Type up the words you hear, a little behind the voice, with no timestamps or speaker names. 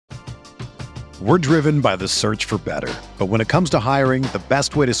We're driven by the search for better. But when it comes to hiring, the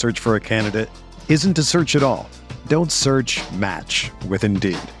best way to search for a candidate isn't to search at all. Don't search, match with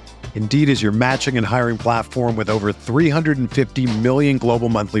Indeed. Indeed is your matching and hiring platform with over 350 million global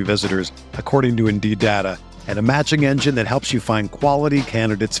monthly visitors, according to Indeed data, and a matching engine that helps you find quality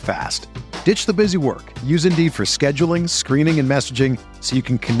candidates fast. Ditch the busy work. Use Indeed for scheduling, screening, and messaging so you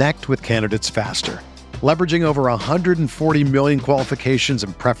can connect with candidates faster. Leveraging over 140 million qualifications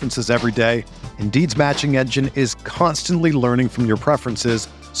and preferences every day, Indeed's matching engine is constantly learning from your preferences,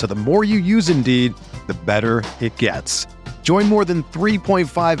 so the more you use Indeed, the better it gets. Join more than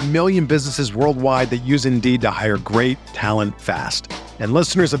 3.5 million businesses worldwide that use Indeed to hire great talent fast. And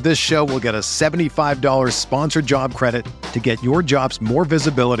listeners of this show will get a $75 sponsored job credit to get your jobs more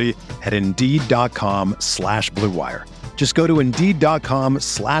visibility at Indeed.com/Blue Wire. Just go to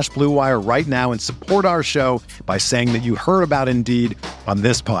Indeed.com/Blue Wire right now and support our show by saying that you heard about Indeed on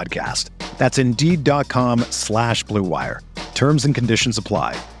this podcast. That's Indeed.com/Blue Wire. Terms and conditions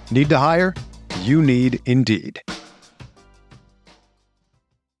apply. Need to hire? You need Indeed.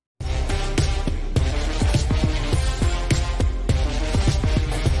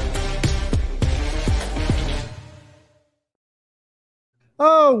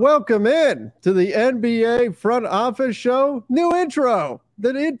 Oh, welcome in to the NBA front office show. New intro,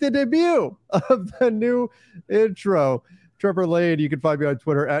 the debut of the new intro. Trevor Lane, you can find me on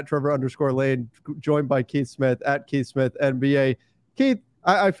Twitter at Trevor_Lane, joined by Keith Smith at Keith Smith NBA. Keith,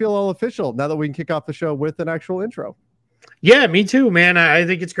 I feel all official now that we can kick off the show with an actual intro. Yeah, me too, man. I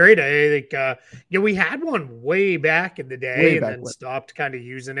think it's great. I think, we had one way back in the day and then stopped kind of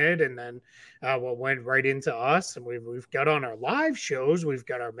using it. And then went right into us. And we've got on our live shows, we've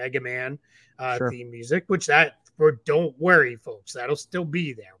got our Mega Man theme music, don't worry, folks. That'll still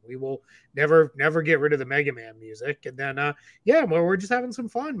be there. We will never get rid of the Mega Man music. And then, we're just having some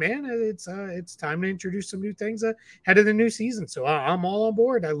fun, man. It's time to introduce some new things ahead of the new season. So I'm all on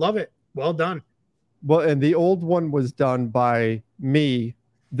board. I love it. Well done. Well, and the old one was done by me.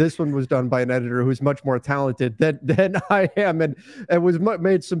 This one was done by an editor who's much more talented than I am, and was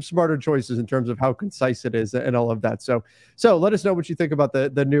made some smarter choices in terms of how concise it is and all of that. So let us know what you think about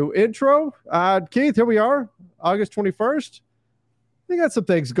the new intro. Keith, here we are, August 21st. We got some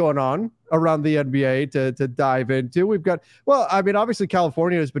things going on around the NBA to dive into. We've got, obviously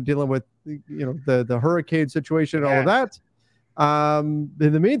California has been dealing with, the hurricane situation and all of that. In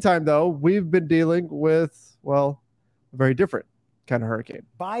the meantime, though, we've been dealing with, a very different kind of hurricane.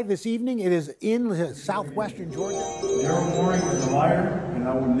 By this evening, it is in southwestern Georgia. Daryl Morey is a liar, and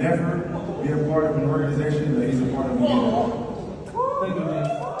I will never be a part of an organization that he's a part of either. Thank you, man.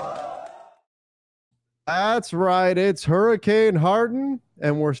 That's right. It's Hurricane Harden,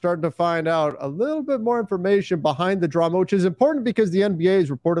 and we're starting to find out a little bit more information behind the drama, which is important because the NBA has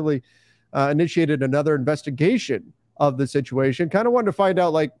reportedly initiated another investigation of the situation. Kind of wanted to find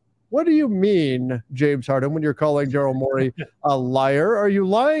out, what do you mean, James Harden, when you're calling Daryl Morey a liar? Are you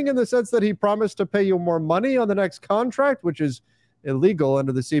lying in the sense that he promised to pay you more money on the next contract, which is illegal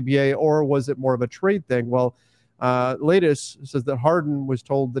under the CBA, or was it more of a trade thing? Well, latest says that Harden was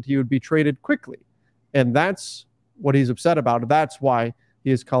told that he would be traded quickly, and that's what he's upset about. That's why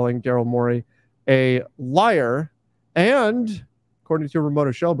he is calling Daryl Morey a liar. And according to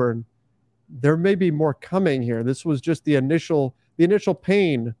Ramona Shelburne, there may be more coming here. This was just the initial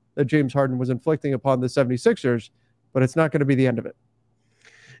pain that James Harden was inflicting upon the 76ers, but it's not going to be the end of it.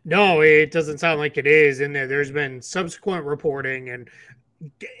 No, it doesn't sound like it is. And there's been subsequent reporting, and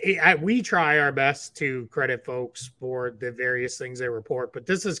we try our best to credit folks for the various things they report, but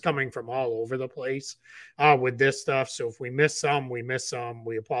this is coming from all over the place with this stuff. So if we miss some, we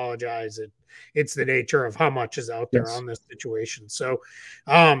apologize. It's the nature of how much is out there on this situation. So,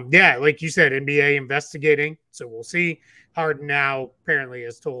 like you said, NBA investigating. So we'll see. Harden now apparently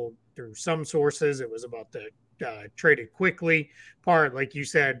is told through some sources it was about the traded quickly part. Like you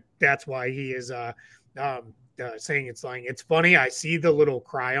said, that's why he is saying it's lying. It's funny. I see the little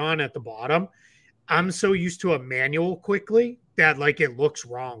cryon at the bottom. I'm so used to a manual quickly that it looks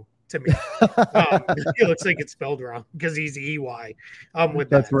wrong to me. It looks like it's spelled wrong because he's EY with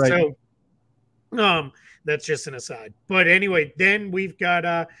that. That's right. So that's just an aside. But anyway, then we've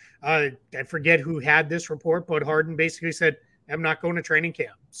got I forget who had this report, but Harden basically said, I'm not going to training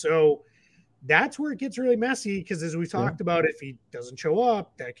camp. So that's where it gets really messy because, as we talked about, if he doesn't show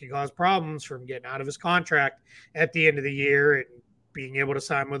up, that can cause problems from getting out of his contract at the end of the year. And being able to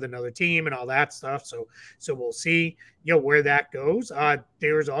sign with another team and all that stuff. So we'll see, where that goes.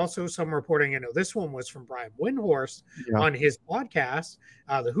 There's also some reporting. I know this one was from Brian Windhorst on his podcast,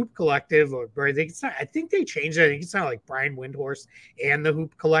 the Hoop Collective, or I think they changed it. I think it's not like Brian Windhorst and the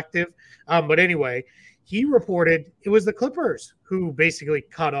Hoop Collective. But anyway, he reported it was the Clippers who basically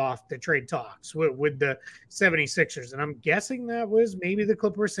cut off the trade talks with the 76ers. And I'm guessing that was maybe the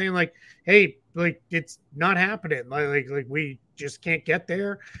Clippers saying like, hey, like it's not happening. Like we just can't get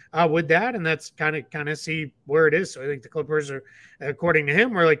there with that. And that's kind of see where it is. So I think the Clippers are, according to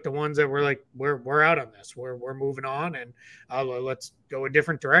him, were like the ones that were like, we're out on this. We're moving on and let's go a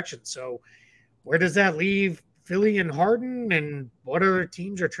different direction. So where does that leave Philly and Harden, and what other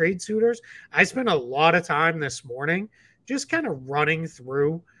teams are trade suitors? I spent a lot of time this morning just kind of running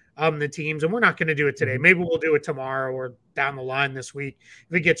through the teams, and we're not going to do it today. Maybe we'll do it tomorrow or down the line this week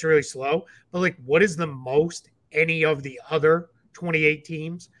if it gets really slow. But like, what is the most any of the other 28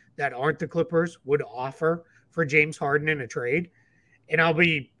 teams that aren't the Clippers would offer for James Harden in a trade? And I'll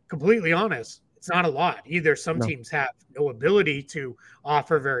be completely honest, it's not a lot. Either some teams have no ability to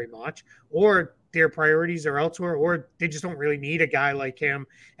offer very much, or their priorities are elsewhere, or they just don't really need a guy like him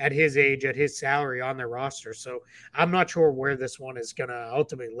at his age, at his salary on their roster. So I'm not sure where this one is going to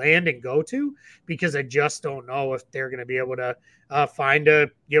ultimately land and go to, because I just don't know if they're going to be able to find a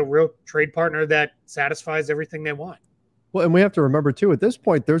real trade partner that satisfies everything they want. Well, and we have to remember too, at this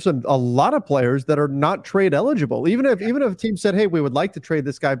point, there's a lot of players that are not trade eligible. Even if a team said, hey, we would like to trade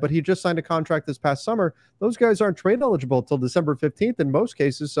this guy, but he just signed a contract this past summer, those guys aren't trade eligible until December 15th in most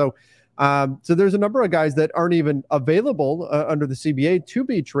cases. So there's a number of guys that aren't even available under the CBA to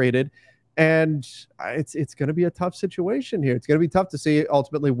be traded. And it's going to be a tough situation here. It's going to be tough to see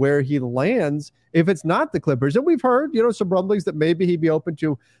ultimately where he lands if it's not the Clippers. And we've heard, some rumblings that maybe he'd be open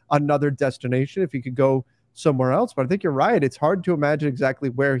to another destination if he could go somewhere else. But I think you're right. It's hard to imagine exactly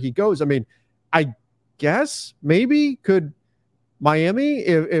where he goes. I mean, I guess maybe could Miami,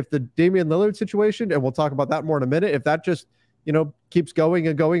 if the Damian Lillard situation, and we'll talk about that more in a minute, if that just keeps going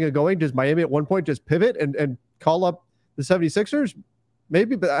and going and going, does Miami at one point just pivot and call up the 76ers?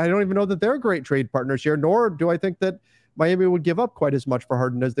 Maybe, but I don't even know that they're great trade partners here, nor do I think that Miami would give up quite as much for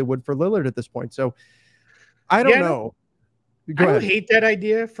Harden as they would for Lillard at this point. So I don't know. I don't hate that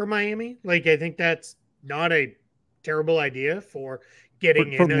idea for Miami. Like, I think that's not a terrible idea for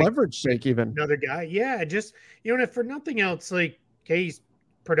getting for leverage sake, even another guy. Yeah, just if for nothing else, like, okay, he's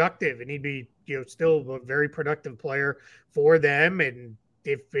productive and he'd be still a very productive player for them. And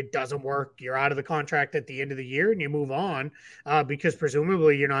if it doesn't work, you're out of the contract at the end of the year and you move on because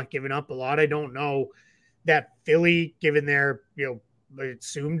presumably you're not giving up a lot. I don't know that Philly, given their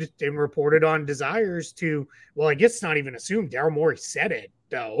assumed and reported on desires to, well, I guess it's not even assumed. Daryl Morey said it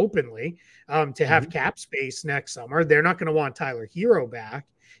openly to have cap space next summer. They're not going to want Tyler Hero back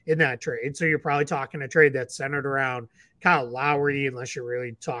in that trade. So you're probably talking a trade that's centered around Kyle Lowry, unless you're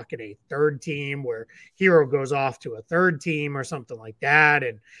really talking a third team where Hero goes off to a third team or something like that.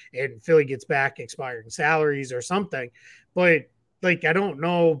 And Philly gets back expiring salaries or something. But like, I don't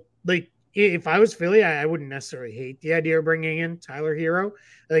know, like if I was Philly, I wouldn't necessarily hate the idea of bringing in Tyler Hero.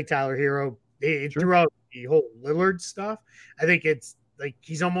 I think Tyler Hero throughout the whole Lillard stuff, I think it's like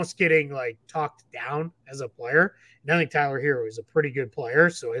he's almost getting like talked down as a player. And I think Tyler Hero is a pretty good player.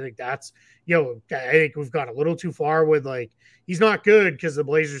 So I think that's, I think we've gone a little too far with like, he's not good because the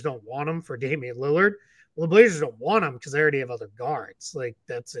Blazers don't want him for Damian Lillard. Well, the Blazers don't want him because they already have other guards. Like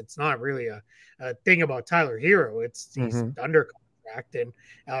it's not really a thing about Tyler Hero. He's under contract and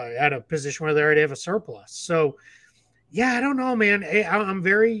at a position where they already have a surplus. So yeah, I don't know, man. I'm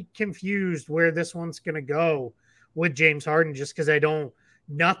very confused where this one's going to go with James Harden, just because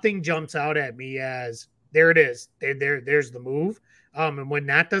nothing jumps out at me as there it is. There's the move. And when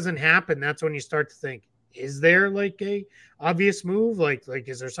that doesn't happen, that's when you start to think, is there like a obvious move? Like,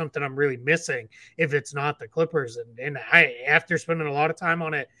 is there something I'm really missing if it's not the Clippers? And I, after spending a lot of time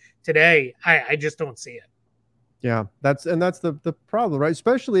on it today, I just don't see it. Yeah, that's the problem, right?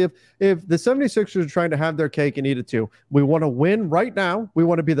 Especially if the 76ers are trying to have their cake and eat it too. We want to win right now. We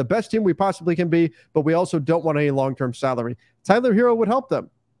want to be the best team we possibly can be, but we also don't want any long-term salary. Tyler Hero would help them,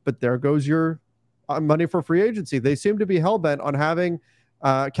 but there goes your money for free agency. They seem to be hell-bent on having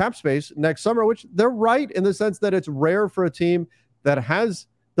cap space next summer, which they're right in the sense that it's rare for a team that has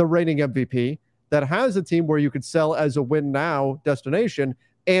the reigning MVP, that has a team where you could sell as a win now destination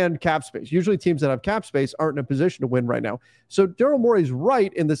and cap space. Usually teams that have cap space aren't in a position to win right now. So Daryl Morey's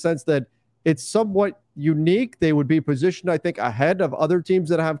right in the sense that it's somewhat unique. They would be positioned, I think, ahead of other teams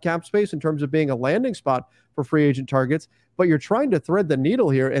that have cap space in terms of being a landing spot for free agent targets. But you're trying to thread the needle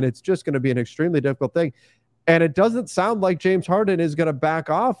here, and it's just going to be an extremely difficult thing. And it doesn't sound like James Harden is going to back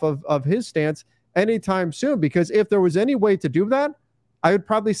off of his stance anytime soon, because if there was any way to do that, I would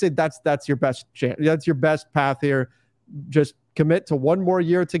probably say that's your best chance. That's your best path here. Just commit to one more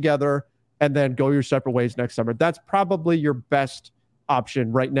year together and then go your separate ways next summer. That's probably your best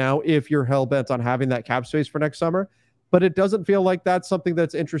option right now if you're hell-bent on having that cap space for next summer. But it doesn't feel like that's something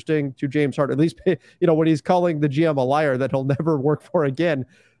that's interesting to James Harden. At least, when he's calling the GM a liar that he'll never work for again,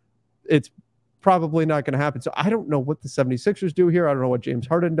 it's probably not going to happen. So I don't know what the 76ers do here. I don't know what James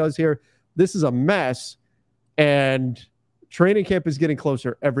Harden does here. This is a mess, and training camp is getting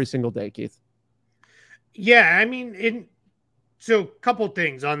closer every single day, Keith. Yeah, I mean, so a couple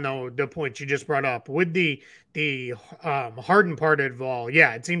things on the point you just brought up with the Harden part of all.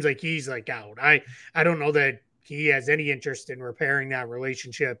 Yeah, it seems like he's like out. I don't know that he has any interest in repairing that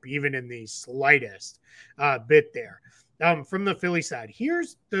relationship, even in the slightest bit there. From the Philly side,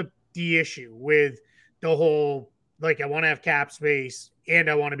 here's the issue with the whole, like, I want to have cap space and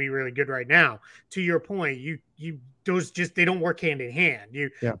I want to be really good right now. To your point, those just, they don't work hand in hand.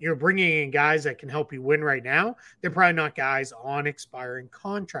 You're bringing in guys that can help you win right now. They're probably not guys on expiring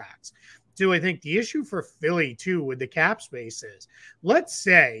contracts. So I think the issue for Philly too with the cap space is, let's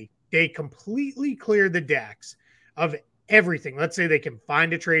say they completely clear the decks of everything. Let's say they can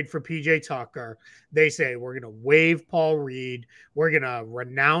find a trade for PJ Tucker. They say, we're going to waive Paul Reed. We're going to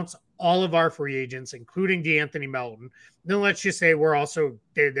renounce all of our free agents, including DeAnthony Melton. Then let's just say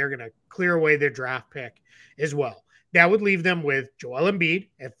they're going to clear away their draft pick as well. That would leave them with Joel Embiid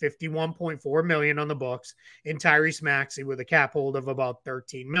at $51.4 million on the books and Tyrese Maxey with a cap hold of about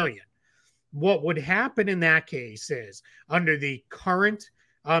 $13 million. What would happen in that case is, under the current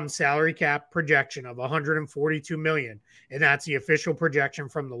salary cap projection of $142 million, and that's the official projection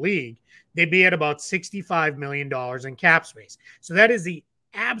from the league, they'd be at about $65 million in cap space. So that is the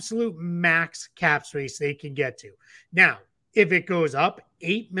absolute max cap space they can get to. Now, if it goes up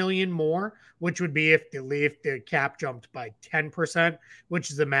 $8 million more, which would be if the cap jumped by 10%,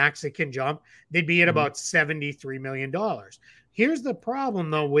 which is the max it can jump, they'd be at about $73 million. Here's the problem,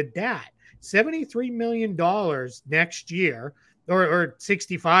 though, with that. $73 million next year, or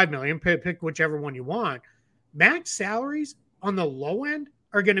 $65 million, pick whichever one you want. Max salaries on the low end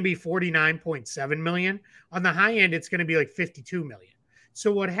are going to be $49.7 million. On the high end, it's going to be like $52 million.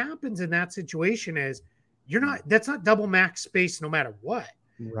 So what happens in that situation is, that's not double max space no matter what.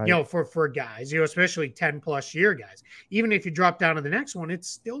 Right. For guys, especially 10+ year guys. Even if you drop down to the next one, it's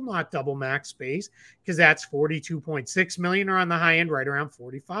still not double max space, because that's $42.6 million, or on the high end, right around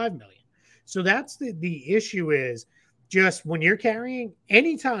 $45 million. So that's the issue is, just when you're carrying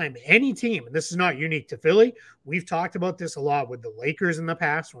anytime, any team, and this is not unique to Philly. We've talked about this a lot with the Lakers in the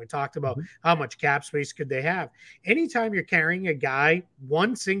past when we talked about how much cap space could they have. Anytime you're carrying a guy,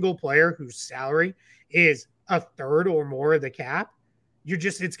 one single player whose salary is a third or more of the cap,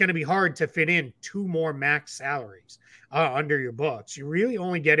 it's going to be hard to fit in two more max salaries under your books. You're really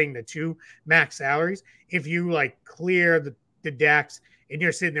only getting the two max salaries if you clear the decks and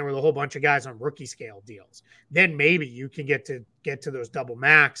you're sitting there with a whole bunch of guys on rookie scale deals. Then maybe you can get to those double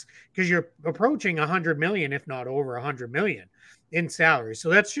max, because you're approaching 100 million, if not over 100 million in salary. So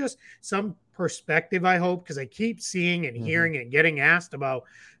that's just some perspective, I hope, because I keep seeing and hearing and getting asked about,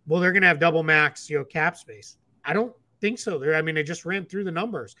 well, they're going to have double max, cap space. I don't think so. I just ran through the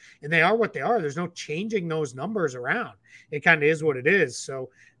numbers, and they are what they are. There's no changing those numbers around. It kind of is what it is. So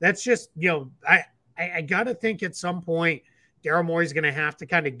that's just, I got to think at some point, Daryl Morey's going to have to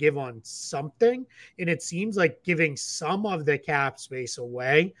kind of give on something. And it seems like giving some of the cap space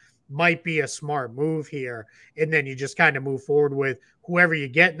away might be a smart move here. And then you just kind of move forward with whoever you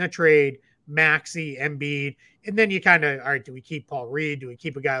get in the trade, Maxey, Embiid. And then you kind of, all right, do we keep Paul Reed? Do we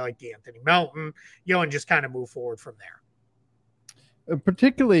keep a guy like DeAnthony Melton? And just kind of move forward from there.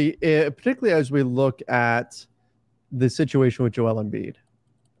 Particularly as we look at the situation with Joel Embiid,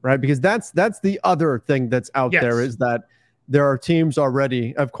 right? Because that's the other thing that's out there, is that there are teams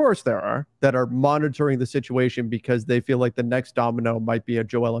already, of course there are, that are monitoring the situation because they feel like the next domino might be a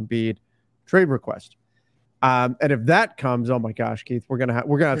Joel Embiid trade request. And if that comes, oh my gosh, Keith, we're gonna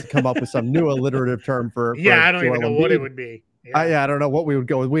have to come up with some new alliterative term for I don't Joel even know Embiid. what it would be. I don't know what we would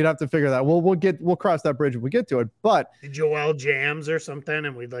go with. We'd have to figure that. We'll cross that bridge if we get to it. But Joel Jams or something,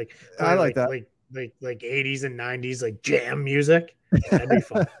 and we'd I like that, like 80s and 90s jam music. That'd be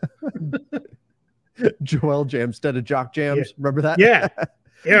fun. Joel Jams instead of Jock Jams. Remember that? Yeah.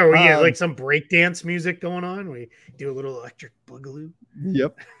 Yeah, we get some breakdance music going on. We do a little electric boogaloo.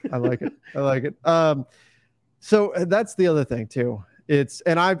 Yep. I like it. So that's the other thing too.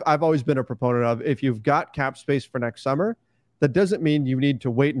 And I've always been a proponent of, if you've got cap space for next summer, that doesn't mean you need to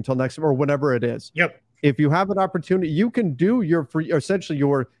wait until next summer or whenever it is. Yep. if you have an opportunity, you can do your essentially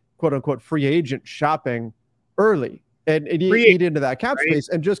your quote unquote free agent shopping early and eat into that cap space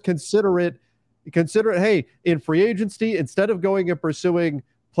and just consider it. Hey, in free agency, instead of going and pursuing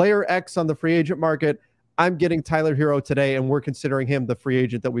player X on the free agent market, I'm getting Tyler Hero today, and we're considering him the free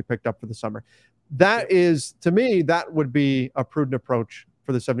agent that we picked up for the summer. That is, to me, that would be a prudent approach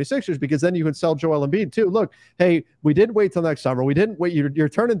for the 76ers, because then you can sell Joel Embiid too. Look, hey, we didn't wait till next summer. We didn't wait. You're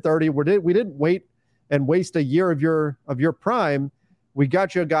turning 30. We didn't wait and waste a year of your prime. We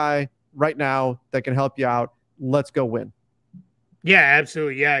got you a guy right now that can help you out. Let's go win. Yeah,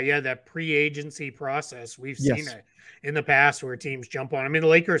 absolutely. Yeah. That pre-agency process, we've seen it in the past where teams jump on. I mean, the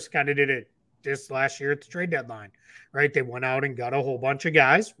Lakers kind of did it this last year at the trade deadline, right? They went out and got a whole bunch of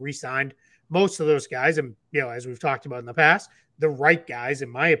guys, re-signed most of those guys. And, as we've talked about in the past, the right guys, in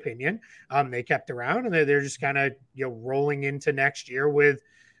my opinion, they kept around, and they're just kind of, rolling into next year with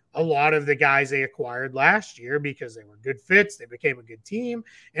a lot of the guys they acquired last year because they were good fits. They became a good team,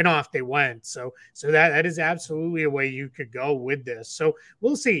 and off they went. So that is absolutely a way you could go with this. So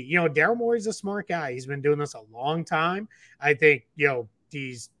we'll see. Daryl Morey's a smart guy. He's been doing this a long time. I think,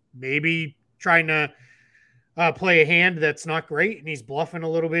 he's maybe trying to play a hand that's not great, and he's bluffing a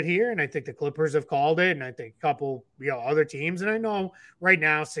little bit here. And I think the Clippers have called it, and I think a couple, other teams. And I know right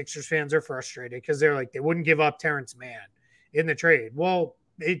now Sixers fans are frustrated because they're like, they wouldn't give up Terrence Mann in the trade. Well,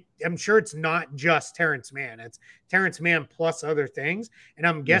 I'm sure it's not just Terrence Mann. It's Terrence Mann plus other things. And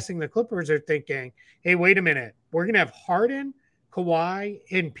I'm guessing the Clippers are thinking, hey, wait a minute. We're going to have Harden, Kawhi,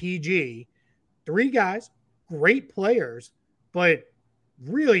 and PG. 3 guys, great players, but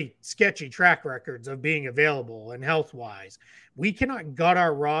really sketchy track records of being available and health-wise. We cannot gut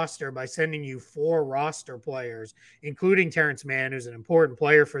our roster by sending you 4 roster players, including Terrence Mann, who's an important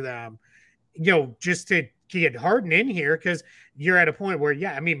player for them, just to get Harden in here, because you're at a point where,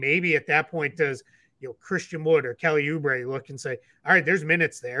 maybe at that point does Christian Wood or Kelly Oubre look and say, all right, there's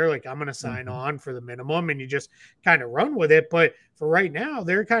minutes there. Like, I'm going to sign on for the minimum, and you just kind of run with it. But for right now,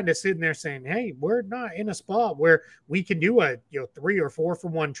 they're kind of sitting there saying, hey, we're not in a spot where we can do a 3 or 4 for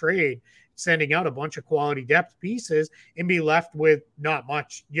 1 trade, sending out a bunch of quality depth pieces and be left with not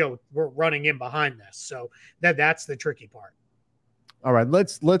much, we're running in behind this. So that's the tricky part. All right,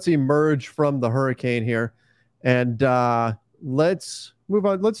 let's emerge from the hurricane here, and let's move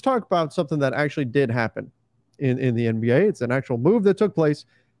on. Let's talk about something that actually did happen in the NBA. It's an actual move that took place.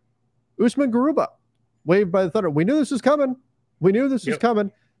 Usman Garuba, waived by the Thunder. We knew this was coming. Was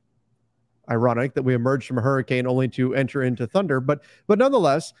coming. Ironic that we emerged from a hurricane only to enter into Thunder, but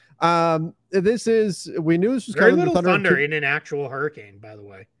nonetheless, we knew this was very coming. Little Thunder in an actual hurricane, by the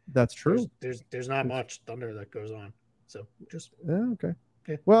way. That's true. There's not much thunder that goes on. So just okay.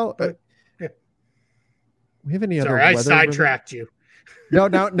 Yeah. Well, we have any other? Sorry, I sidetracked you. No,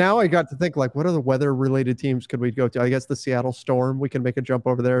 now I got to think, like, what other weather-related teams could we go to? I guess the Seattle Storm. We can make a jump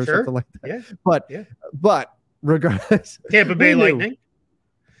over there or something like that. Yeah. But regardless, Tampa Bay Lightning.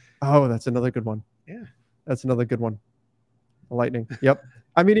 Oh, that's another good one. Yeah, that's another good one. The Lightning. Yep.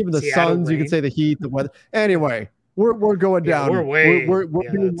 I mean, even the Seattle Suns. rain. You could say the Heat, the weather. Anyway, we're going down. We're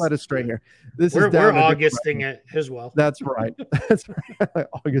being led astray here. We're Augusting it as well. That's right. That's right.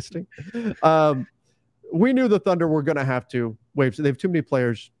 Augusting. We knew the Thunder were going to have to waive. So they have too many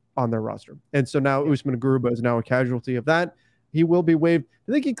players on their roster, and so now Usman Garuba is now a casualty of that. He will be waived.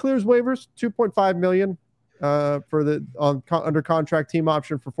 I think he clears waivers. $2.5 million for the under contract team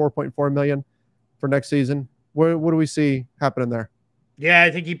option for $4.4 million for next season. What do we see happening there? Yeah, I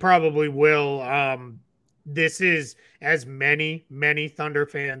think he probably will. This is, as many Thunder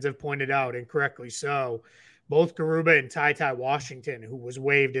fans have pointed out, and correctly so, both Garuba and Ty Washington, who was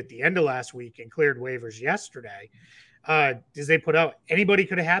waived at the end of last week and cleared waivers yesterday, as they put out, anybody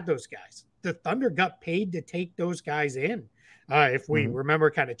could have had those guys. The Thunder got paid to take those guys in. If we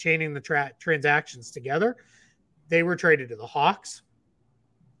remember kind of chaining the transactions together, they were traded to the Hawks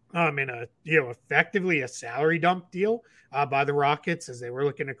in a effectively a salary dump deal by the Rockets, as they were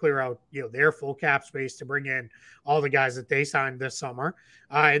looking to clear out their full cap space to bring in all the guys that they signed this summer.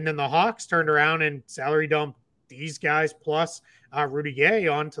 And then the Hawks turned around and salary dumped these guys plus Rudy Gay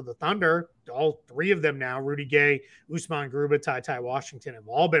onto the Thunder. All 3 of them now, Rudy Gay, Usman Garuba, Ty Washington, have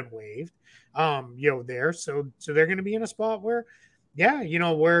all been waived. There. So they're going to be in a spot where,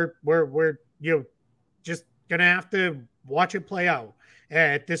 we're just going to have to watch it play out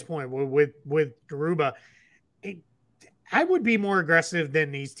at this point with Garuba. I would be more aggressive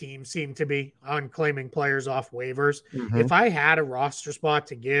than these teams seem to be on claiming players off waivers. If I had a roster spot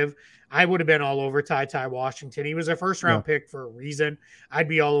to give, I would have been all over Ty Washington. He was a first-round pick for a reason. I'd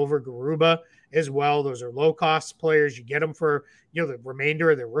be all over Garuba. as well. Those are low cost players. You get them for, the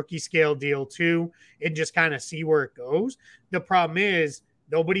remainder of the rookie scale deal too, and just kind of see where it goes. The problem is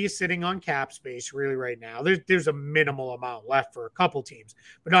nobody is sitting on cap space really right now. There's a minimal amount left for a couple teams,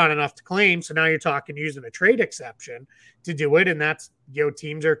 but not enough to claim. So now you're talking using a trade exception to do it. And that's,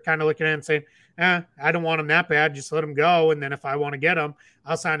 teams are kind of looking at it and saying, I don't want him that bad. Just let him go. And then if I want to get him,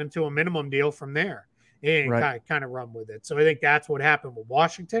 I'll sign him to a minimum deal from there and kind of run with it. So I think that's what happened with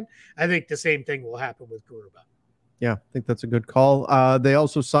Washington. I think the same thing will happen with Garuba. Yeah, I think that's a good call. They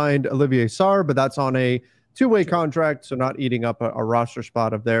also signed Olivier Sarr, but that's on a two-way contract, so not eating up a roster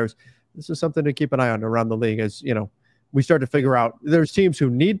spot of theirs. This is something to keep an eye on around the league as, we start to figure out there's teams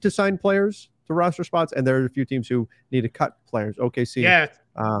who need to sign players to roster spots, and there are a few teams who need to cut players. OKC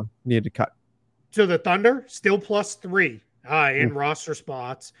needed to cut. So the Thunder still +3 in roster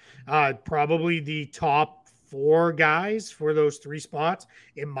spots. Probably the top 4 guys for those 3 spots,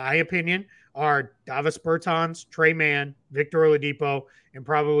 in my opinion, are Davis Bertans, Trey Mann, Victor Oladipo, and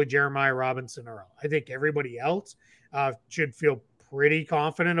probably Jeremiah Robinson Earl. I think everybody else should feel pretty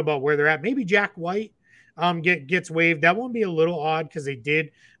confident about where they're at. Maybe Jack White gets waived. That won't be a little odd because they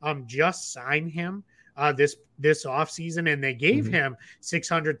did just sign him this offseason, and they gave him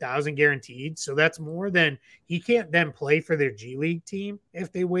 $600,000 guaranteed. So that's more than he can't then play for their G League team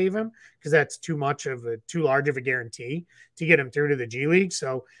if they waive him, because that's too large of a guarantee to get him through to the G League.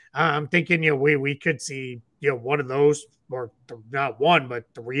 So I'm thinking, we could see, one of those, or not one, but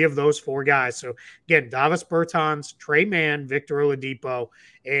 3 of those 4 guys. So again, Davis Bertans, Trey Mann, Victor Oladipo,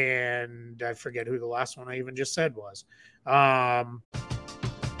 and I forget who the last one I even just said was.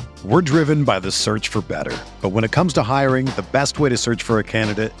 We're driven by the search for better. But when it comes to hiring, the best way to search for a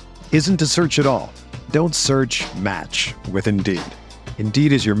candidate isn't to search at all. Don't search, match with Indeed.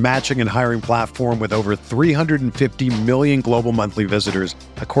 Indeed is your matching and hiring platform with over 350 million global monthly visitors,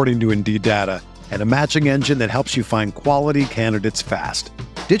 according to Indeed data, and a matching engine that helps you find quality candidates fast.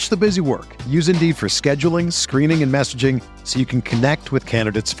 Ditch the busy work. Use Indeed for scheduling, screening, and messaging so you can connect with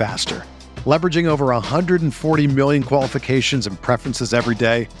candidates faster. Leveraging over 140 million qualifications and preferences every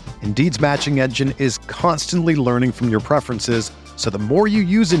day, Indeed's matching engine is constantly learning from your preferences, so the more you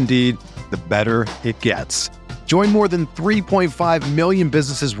use Indeed, the better it gets. Join more than 3.5 million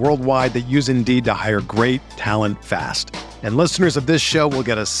businesses worldwide that use Indeed to hire great talent fast. And listeners of this show will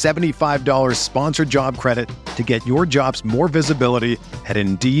get a $75 sponsored job credit to get your jobs more visibility at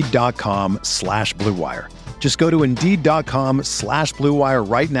Indeed.com/Blue Wire. Just go to Indeed.com/Blue Wire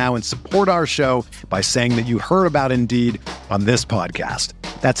right now and support our show by saying that you heard about Indeed on this podcast.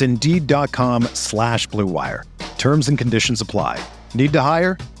 That's Indeed.com/Blue Wire. Terms and conditions apply. Need to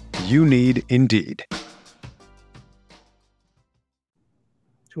hire? You need Indeed.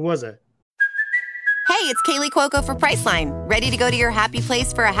 Who was it? Hey, it's Kaylee Cuoco for Priceline. Ready to go to your happy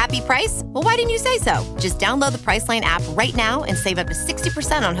place for a happy price? Well, why didn't you say so? Just download the Priceline app right now and save up to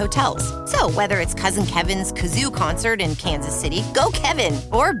 60% on hotels. So whether it's Cousin Kevin's Kazoo Concert in Kansas City, go Kevin,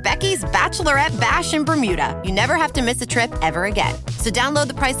 or Becky's Bachelorette Bash in Bermuda, you never have to miss a trip ever again. So download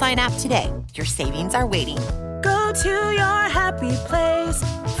the Priceline app today. Your savings are waiting. Go to your happy place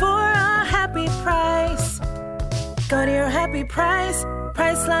for a happy price. Go to your happy price,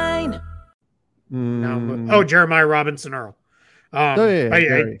 Priceline. No, Jeremiah Robinson Earl. I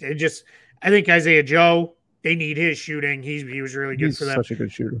think Isaiah Joe, they need his shooting. He was really good for them. He's such a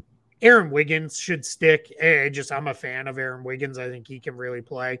good shooter. Aaron Wiggins should stick. I'm a fan of Aaron Wiggins. I think he can really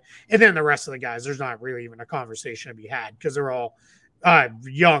play. And then the rest of the guys, there's not really even a conversation to be had because they're all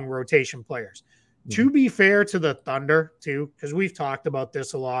young rotation players. To be fair to the Thunder, too, because we've talked about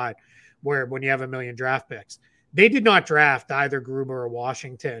this a lot, where when you have 1 million draft picks, they did not draft either Garuba or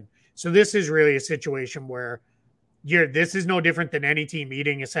Washington. So this is really a situation where this is no different than any team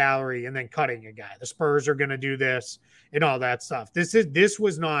eating a salary and then cutting a guy. The Spurs are going to do this and all that stuff. This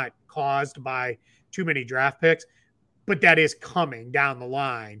was not caused by too many draft picks, but that is coming down the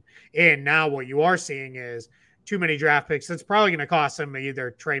line. And now what you are seeing is too many draft picks. That's probably going to cost them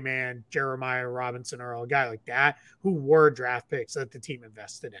either Trey Mann, Jeremiah Robinson, or a guy like that who were draft picks that the team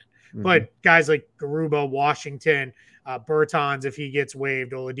invested in. Mm-hmm. But guys like Garuba, Washington, Bertans, if he gets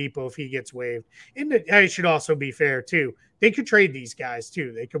waived, Oladipo, if he gets waived. And it should also be fair, too. They could trade these guys,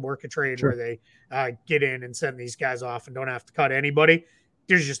 too. They could work a trade where they get in and send these guys off and don't have to cut anybody.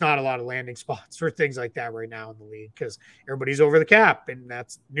 There's just not a lot of landing spots for things like that right now in the league because everybody's over the cap, and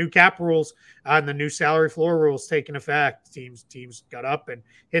that's new cap rules and the new salary floor rules taking effect. Teams got up and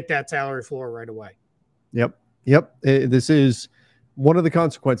hit that salary floor right away. Yep. This is one of the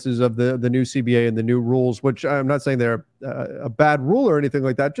consequences of the new CBA and the new rules, which I'm not saying they're a bad rule or anything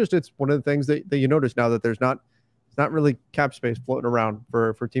like that. Just it's one of the things that you notice now that there's not really cap space floating around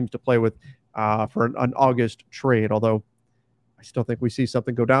for teams to play with. for an August trade, although I still think we see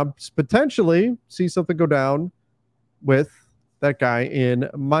something go down, potentially see something go down with that guy in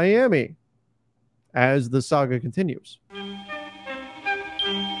Miami as the saga continues.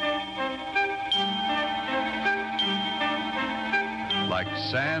 Like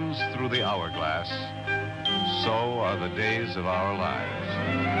sands through the hourglass, so are the days of our lives.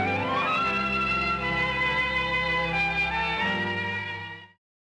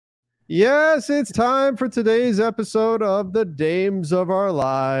 Yes, it's time for today's episode of the Dames of Our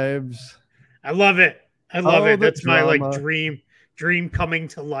Lives. I love it. I love it. That's drama. my dream coming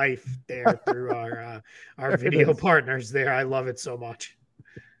to life there through our video partners there. I love it so much.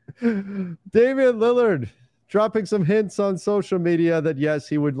 Damian Lillard dropping some hints on social media that, yes,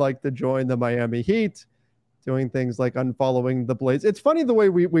 he would like to join the Miami Heat, doing things like unfollowing the Blaze. It's funny the way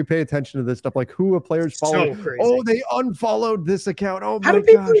we pay attention to this stuff, like who a player's following. So crazy. Oh, they unfollowed this account. Oh, how my do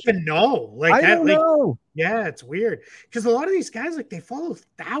people gosh. even know? Like, I don't know. Yeah, it's weird. Because a lot of these guys, like, they follow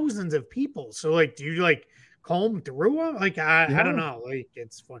thousands of people. So, like, do you, like, comb through them? Like, I don't know. Like,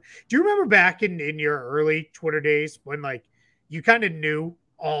 it's fun. Do you remember back in your early Twitter days when, like, you kind of knew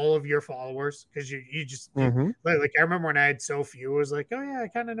all of your followers? Because you just like I remember when I had so few, it was like, oh yeah, I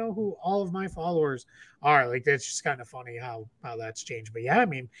kind of know who all of my followers are. Like, that's just kind of funny how that's changed. But yeah, I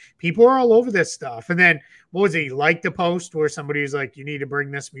mean, people are all over this stuff. And then what was it? He liked the post where somebody was like, you need to bring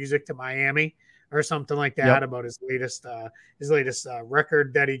this music to Miami or something like that about his latest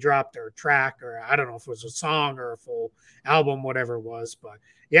record that he dropped, or track, or I don't know if it was a song or a full album, whatever it was. But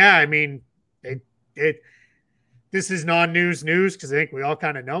yeah, I mean, this is non-news because I think we all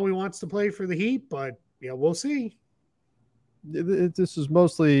kind of know he wants to play for the Heat, but yeah, we'll see. This is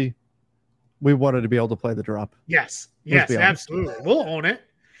mostly we wanted to be able to play the drop. Yes, absolutely. We'll own it.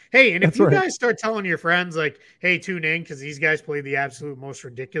 Hey, and if you guys start telling your friends, like, hey, tune in because these guys play the absolute most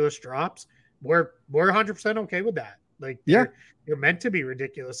ridiculous drops, we're 100% okay with that. Like, you're meant to be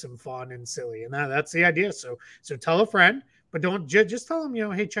ridiculous and fun and silly, and that's the idea. So tell a friend. But don't just tell them,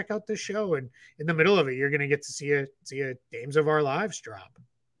 hey, check out this show. And in the middle of it, you're going to get to see a Dames of Our Lives drop.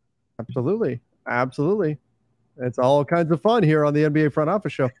 Absolutely. It's all kinds of fun here on the NBA Front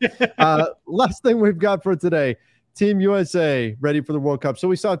Office Show. Last thing we've got for today, Team USA ready for the World Cup. So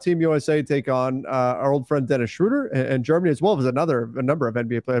we saw Team USA take on our old friend Dennis Schroeder and Germany, as well as a number of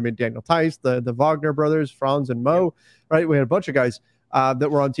NBA players. I mean, Daniel Tice, the Wagner brothers, Franz and Mo, right? We had a bunch of guys that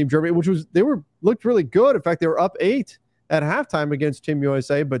were on Team Germany, looked really good. In fact, they were up 8 at halftime against Team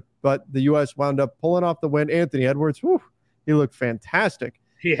USA, but the U.S. wound up pulling off the win. Anthony Edwards, he looked fantastic.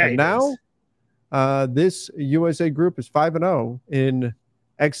 Yeah, and now this USA group is 5-0 in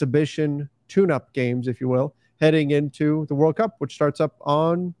exhibition tune-up games, if you will, heading into the World Cup, which starts up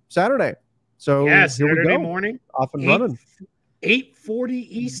on Saturday. So Saturday morning, off and running. 8:40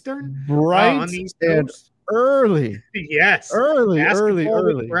 Eastern, right? On the East Coast. Early. Yes. Early.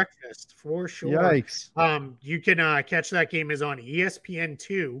 Breakfast for sure. Yikes. You can catch that game is on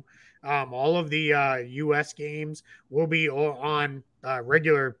ESPN2. All of the US games will be on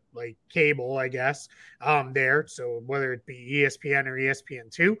regular like cable, I guess, there. So whether it be ESPN or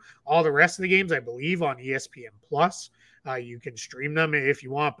ESPN2, all the rest of the games, I believe, on ESPN Plus. You can stream them if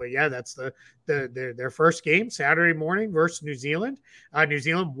you want, but yeah, that's their first game Saturday morning versus New Zealand. New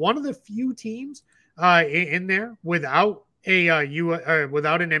Zealand, one of the few teams in there without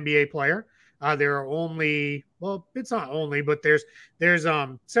without an NBA player. There are only, well, it's not only, but there's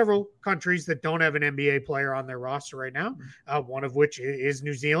several countries that don't have an NBA player on their roster right now. One of which is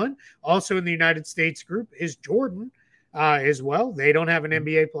New Zealand. Also in the United States group is Jordan as well. They don't have an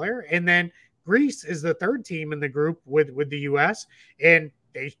NBA player, and then Greece is the third team in the group with the U.S. and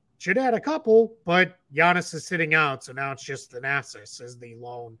they should add a couple, but Giannis is sitting out, so now it's just Thanasis as the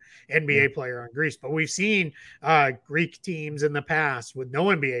lone NBA player on Greece. But we've seen Greek teams in the past with no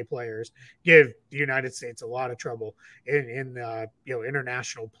NBA players give the United States a lot of trouble in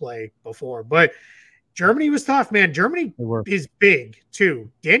international play before. But Germany was tough, man. Germany is big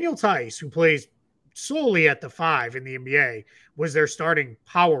too. Daniel Tice, who plays solely at the 5 in the NBA, was their starting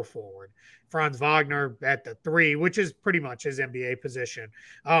power forward. Franz Wagner at the 3, which is pretty much his NBA position.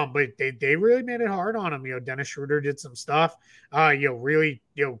 But they really made it hard on him. Dennis Schroeder did some stuff, really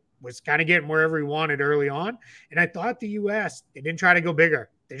was kind of getting wherever he wanted early on. And I thought the U.S., they didn't try to go bigger.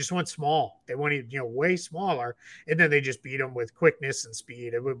 They just went small. They went, way smaller. And then they just beat them with quickness and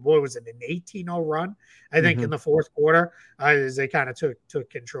speed. What was it, an 18-0 run, I think, in the fourth quarter, as they kind of took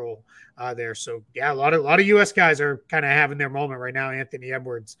control there. So, yeah, a lot of U.S. guys are kind of having their moment right now. Anthony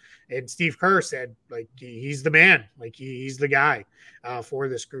Edwards and Steve Kerr said, like, he's the man. Like, he's the guy for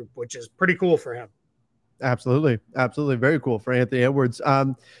this group, which is pretty cool for him. Absolutely. Very cool for Anthony Edwards.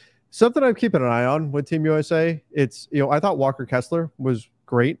 Something I'm keeping an eye on with Team USA. It's, I thought Walker Kessler was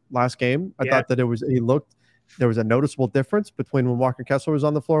great last game. I thought that there was a noticeable difference between when Walker Kessler was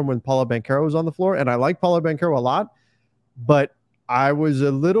on the floor and when Paolo Banchero was on the floor. And I like Paolo Banchero a lot, but I was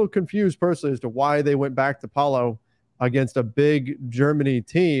a little confused personally as to why they went back to Paolo against a big Germany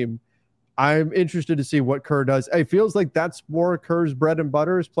team. I'm interested to see what Kerr does. It feels like that's more Kerr's bread and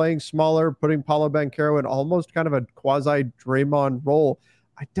butter, is playing smaller, putting Paolo Banchero in almost kind of a quasi Draymond role.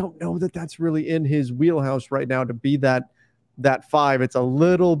 I don't know that that's really in his wheelhouse right now to be that five. It's a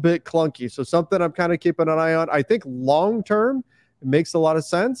little bit clunky. So something I'm kind of keeping an eye on. I think long term, it makes a lot of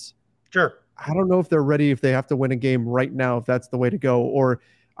sense. Sure. I don't know if they're ready, if they have to win a game right now, if that's the way to go. Or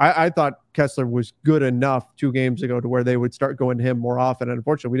I thought Kessler was good enough 2 games ago to where they would start going to him more often. And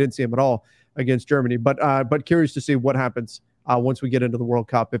unfortunately, we didn't see him at all against Germany. But curious to see what happens once we get into the World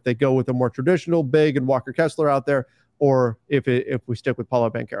Cup, if they go with a more traditional big and Walker Kessler out there, or if we stick with Paolo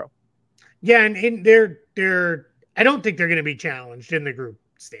Banchero. Yeah, and they're I don't think they're going to be challenged in the group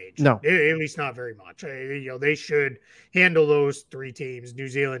stage. No, at least not very much. They should handle those 3 teams, New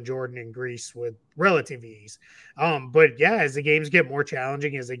Zealand, Jordan, and Greece, with relative ease. But yeah, as the games get more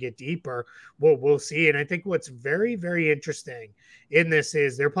challenging, as they get deeper, we'll see. And I think what's very, very interesting in this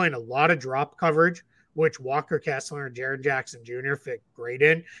is they're playing a lot of drop coverage, which Walker Kessler and Jaren Jackson Jr. fit great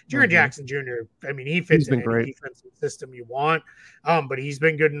in. Jaren Jackson Jr., I mean, he fits in any defensive system you want, but he's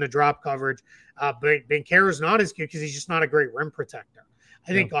been good in the drop coverage. But Banchero's not as good because he's just not a great rim protector.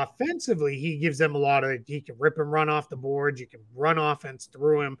 I think offensively, he gives them a lot of, he can rip and run off the boards. You can run offense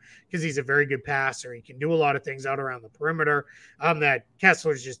through him because he's a very good passer. He can do a lot of things out around the perimeter. That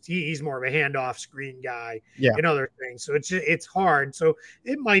Kessler's just, he's more of a handoff screen guy and other things. So it's hard. So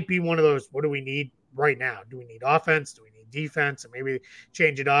it might be one of those, what do we need right now? Do we need offense? Do we need defense? And maybe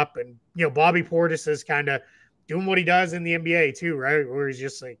change it up. And, Bobby Portis is kind of doing what he does in the NBA too, right? Where he's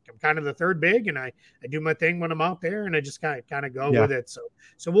just like, I'm kind of the third big and I do my thing when I'm out there and I just kind of go with it.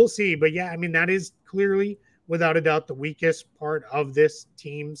 So we'll see. But yeah, I mean, that is clearly without a doubt the weakest part of this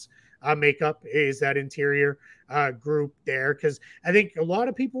team's makeup is that interior group there. Cause I think a lot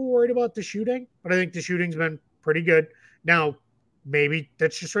of people were worried about the shooting, but I think the shooting's been pretty good. Now, maybe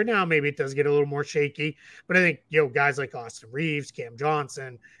that's just right now. Maybe it does get a little more shaky, but I think, guys like Austin Reeves, Cam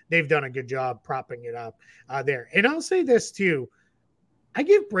Johnson, they've done a good job propping it up there. And I'll say this too. I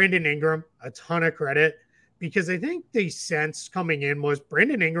give Brandon Ingram a ton of credit because I think the sense coming in was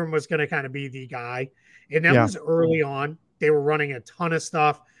Brandon Ingram was going to kind of be the guy. And that was early on. They were running a ton of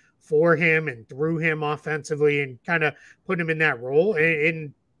stuff for him and through him offensively and kind of put him in that role.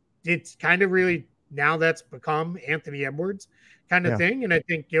 And it's kind of really, now that's become Anthony Edwards kind of thing. And I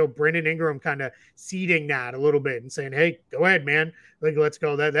think, Brandon Ingram kind of seeding that a little bit and saying, hey, go ahead, man. Like, let's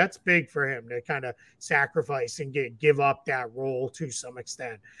go. That's big for him to kind of sacrifice and give up that role to some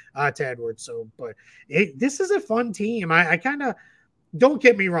extent to Edwards. So, but this is a fun team. I kind of, don't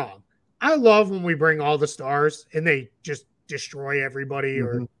get me wrong. I love when we bring all the stars and they just destroy everybody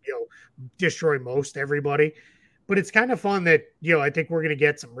or, destroy most everybody. But it's kind of fun that, I think we're going to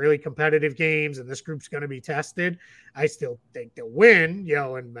get some really competitive games and this group's going to be tested. I still think they'll win,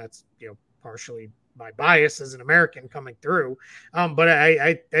 and that's, partially my bias as an American coming through. But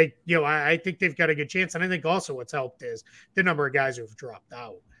I think they've got a good chance. And I think also what's helped is the number of guys who've dropped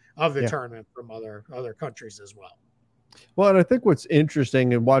out of the tournament from other countries as well. Well, and I think what's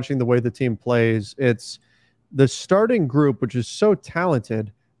interesting in watching the way the team plays, it's the starting group, which is so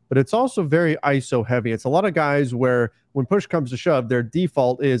talented, but it's also very ISO heavy. It's a lot of guys where when push comes to shove, their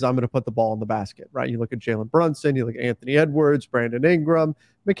default is I'm going to put the ball in the basket, right? You look at Jalen Brunson, you look at Anthony Edwards, Brandon Ingram,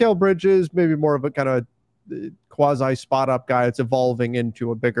 Mikal Bridges, maybe more of a kind of quasi spot up guy. It's evolving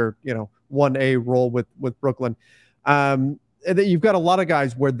into a bigger, 1A role with Brooklyn. And then you've got a lot of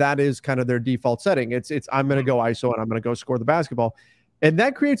guys where that is kind of their default setting. It's I'm going to go ISO and I'm going to go score the basketball. And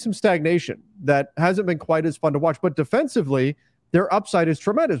that creates some stagnation that hasn't been quite as fun to watch. But defensively, their upside is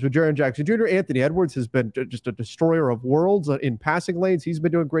tremendous with Jaren Jackson Jr. Anthony Edwards has been just a destroyer of worlds in passing lanes. He's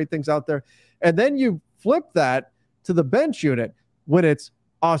been doing great things out there. And then you flip that to the bench unit when it's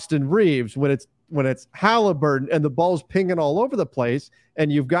Austin Reeves, when it's Halliburton and the ball's pinging all over the place,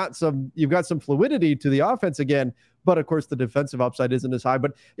 and you've got some fluidity to the offense again. But of course, the defensive upside isn't as high.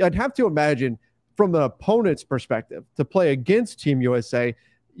 But I'd have to imagine from the opponent's perspective to play against Team USA,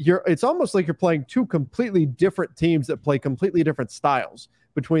 it's almost like you're playing 2 completely different teams that play completely different styles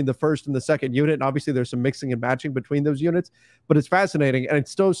between the first and the second unit. And obviously there's some mixing and matching between those units, but it's fascinating. And it's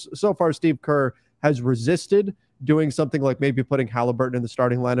still, so far, Steve Kerr has resisted doing something like maybe putting Halliburton in the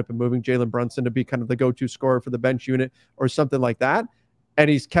starting lineup and moving Jalen Brunson to be kind of the go-to scorer for the bench unit or something like that. And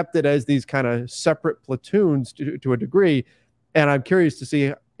he's kept it as these kind of separate platoons to a degree. And I'm curious to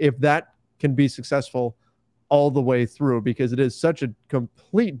see if that can be successful all the way through, because it is such a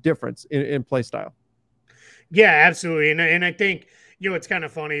complete difference in play style. Yeah, absolutely. And I think, it's kind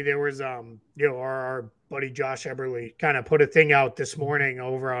of funny. There was, our buddy Josh Eberle kind of put a thing out this morning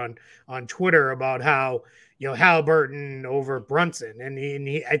over on Twitter about how, Halliburton over Brunson.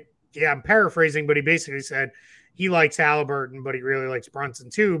 I'm paraphrasing, but he basically said he likes Halliburton, but he really likes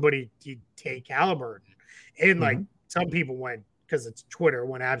Brunson too, but he'd take Halliburton. And like some people went, because it's Twitter,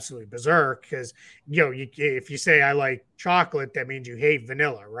 went absolutely berserk because, if you say I like chocolate, that means you hate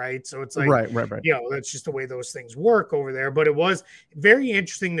vanilla, right? So it's like, right. That's just the way those things work over there. But it was very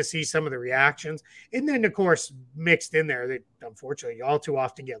interesting to see some of the reactions. And then, of course, mixed in there, that unfortunately all too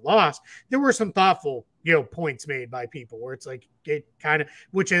often get lost. There were some thoughtful, points made by people where it's like, it kind of,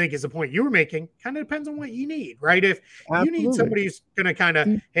 which I think is the point you were making, kind of depends on what you need, right? If you need somebody who's going to kind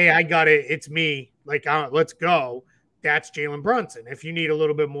of, hey, I got it, it's me, like, let's go. That's Jalen Brunson. If you need a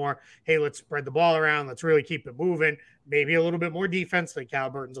little bit more, hey, let's spread the ball around. Let's really keep it moving. Maybe a little bit more defense. Like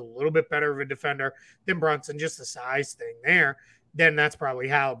Halliburton's a little bit better of a defender than Brunson, just the size thing there. Then that's probably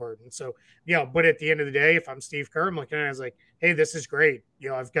Halliburton. So, but at the end of the day, if I'm Steve Kerr, I'm looking at it as like, hey, this is great.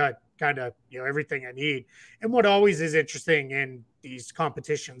 I've got kind of, everything I need. And what always is interesting in these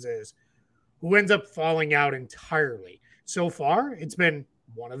competitions is who ends up falling out entirely. So far, it's been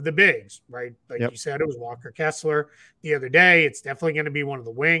one of the bigs, right? Like you said, it was Walker Kessler the other day. It's definitely going to be one of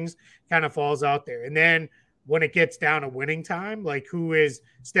the wings, kind of falls out there. And then when it gets down to winning time, like who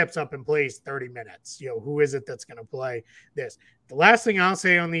steps up and plays 30 minutes? Who is it that's going to play this? The last thing I'll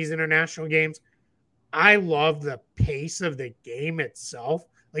say on these international games, I love the pace of the game itself.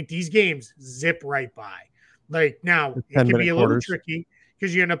 Like these games zip right by. Like now it can be a little tricky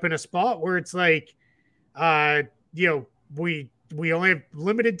because you end up in a spot where it's like, we only have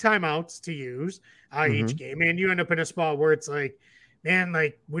limited timeouts to use each game. And you end up in a spot where it's like, man,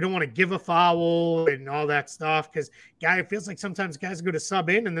 like we don't want to give a foul and all that stuff. Cause it feels like sometimes guys go to sub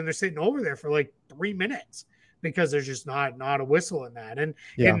in and then they're sitting over there for like 3 minutes because there's just not a whistle in that. And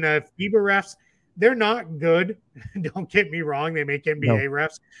the FIBA refs, they're not good. Don't get me wrong. They make NBA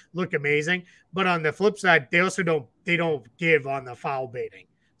refs look amazing. But on the flip side, they also don't give on the foul baiting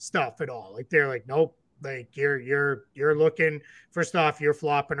stuff at all. Like they're like, nope. Like you're looking for stuff, you're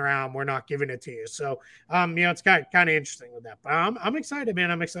flopping around, we're not giving it to you. So it's kind of interesting with that. But I'm excited,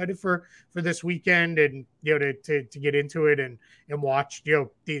 man. I'm excited for this weekend and to get into it and watch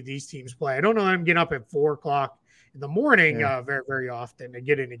these teams play. I don't know, I'm getting up at 4:00 in the morning very, very often to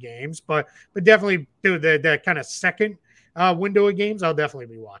get into games, but definitely the kind of second window of games I'll definitely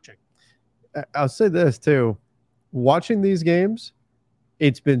be watching. I'll say this too. Watching these games,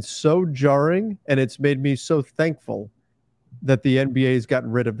 it's been so jarring, and it's made me so thankful that the NBA has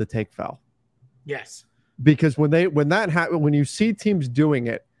gotten rid of the take foul. Yes, because when that happens, when you see teams doing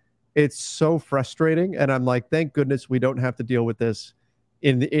it, it's so frustrating. And I'm like, thank goodness we don't have to deal with this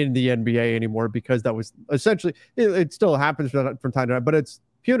in the NBA anymore, because that was essentially it still happens from time to time, but it's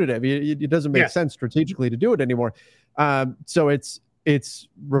punitive. It doesn't make sense strategically to do it anymore. So it's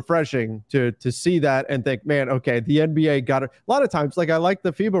refreshing to see that and think, man, okay, the NBA got it. A lot of times, like I like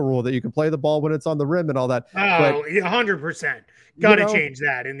the FIBA rule that you can play the ball when it's on the rim and all that. Oh, 100%. Got to change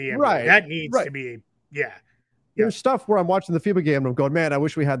that in the NBA. Right, that needs to be, There's stuff where I'm watching the FIBA game and I'm going, man, I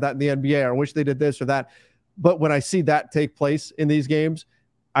wish we had that in the NBA, or I wish they did this or that. But when I see that take place in these games,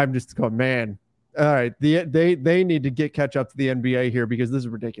 I'm just going, man, all right, they need to catch up to the NBA here, because this is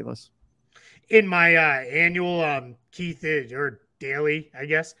ridiculous. In my annual Keith or daily, I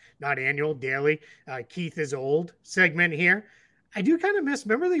guess, not annual, daily, Keith is old segment here, I do kind of miss,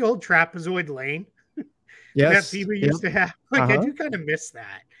 remember the old trapezoid lane? Yes. That people used to have? Like, I do kind of miss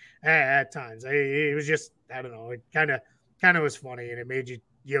that at times. It was just, I don't know, it kind of was funny, and it made you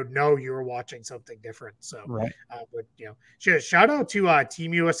you were watching something different. So, right. But shout out to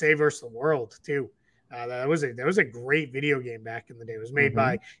Team USA versus the World too. That was a great video game back in the day. It was made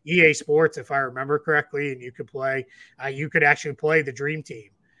by EA Sports, if I remember correctly, and you could actually play the Dream Team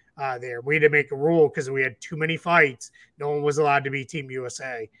there. We had to make a rule because we had too many fights. No one was allowed to be Team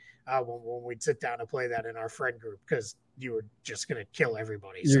USA when we'd sit down and play that in our friend group, because you were just going to kill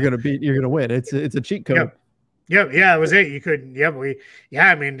everybody. You're going to win. It's a cheat code. Yeah, it was it. You couldn't.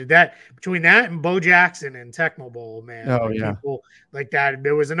 I mean, that between that and Bo Jackson and Tecmo Bowl, man. People like that.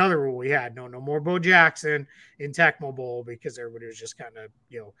 There was another rule we had: no more Bo Jackson in Tecmo Bowl, because everybody was just kind of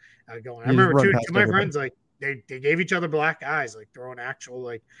going. I remember two of my friends, like they gave each other black eyes, like throwing actual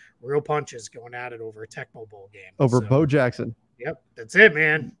like real punches, going at it over a Tecmo Bowl game over Bo Jackson. Yep, that's it,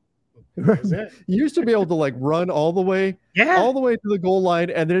 man. That was it. You used to be able to like run all the way to the goal line,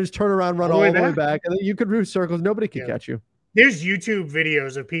 and then just turn around, run all the way back, and then you could do circles. Nobody could catch you. There's YouTube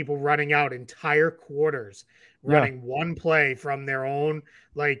videos of people running out entire quarters, running one play from their own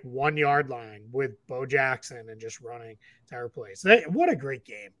 1 yard line with Bo Jackson and just running entire plays. What a great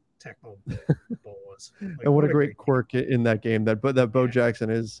game Tecmo Bowl was. And what a great quirk in that game that Bo Jackson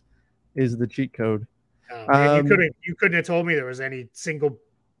is the cheat code. You couldn't have told me there was any single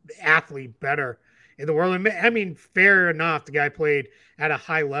athlete better in the world. I mean, fair enough, the guy played at a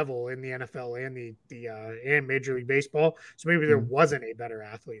high level in the NFL and and Major League Baseball, so maybe there wasn't a better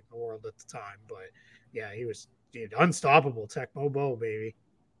athlete in the world at the time. But yeah, he was unstoppable. Tecmo Bowl, baby.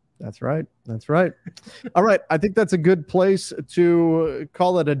 That's right. All right, I think that's a good place to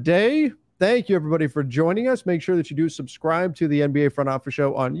call it a day. Thank you, everybody, for joining us. Make sure that you do subscribe to the NBA Front Office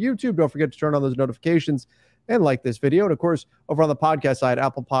Show on YouTube. Don't forget to turn on those notifications and like this video. And, of course, over on the podcast side,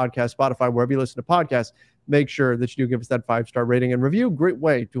 Apple Podcasts, Spotify, wherever you listen to podcasts, make sure that you do give us that 5-star rating and review. Great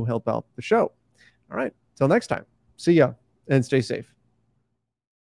way to help out the show. All right, till next time. See ya and stay safe.